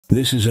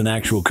This is an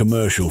actual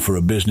commercial for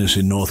a business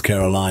in North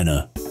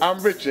Carolina.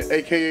 I'm Richard,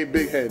 a.k.a.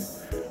 Big Head.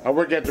 I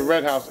work at the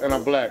Red House and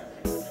I'm black.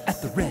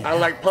 At the Red I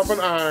like pumping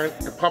iron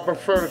and pumping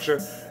furniture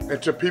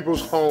into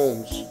people's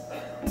homes.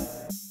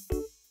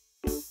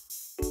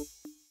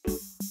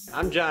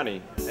 I'm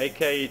Johnny,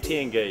 aka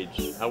 10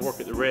 Gauge. I work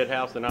at the Red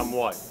House and I'm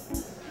white.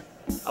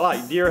 I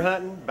like deer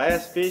hunting,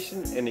 bass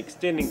fishing, and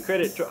extending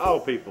credit to all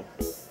people.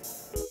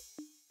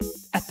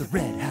 At the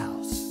Red House.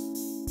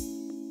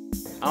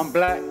 I'm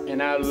black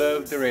and I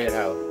love the Red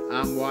House.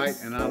 I'm white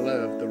and I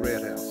love the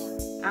Red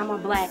House. I'm a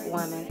black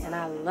woman and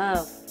I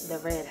love the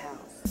Red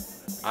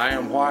House. I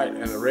am white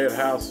and the Red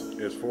House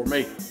is for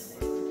me.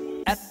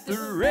 At the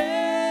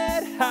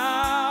Red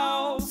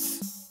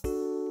House.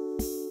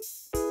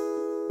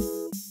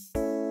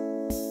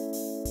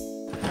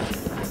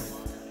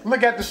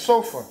 Look at the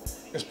sofa.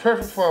 It's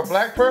perfect for a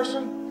black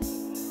person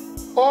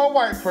or a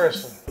white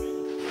person.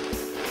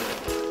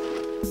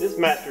 This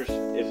mattress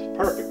is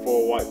perfect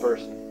for a white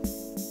person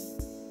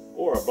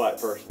or a black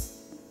person.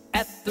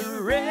 At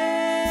the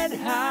Red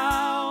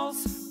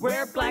House,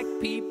 where black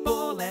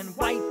people and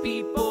white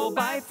people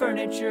buy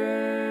furniture.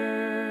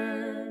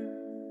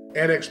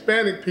 And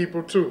Hispanic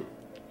people too.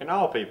 And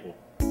all people.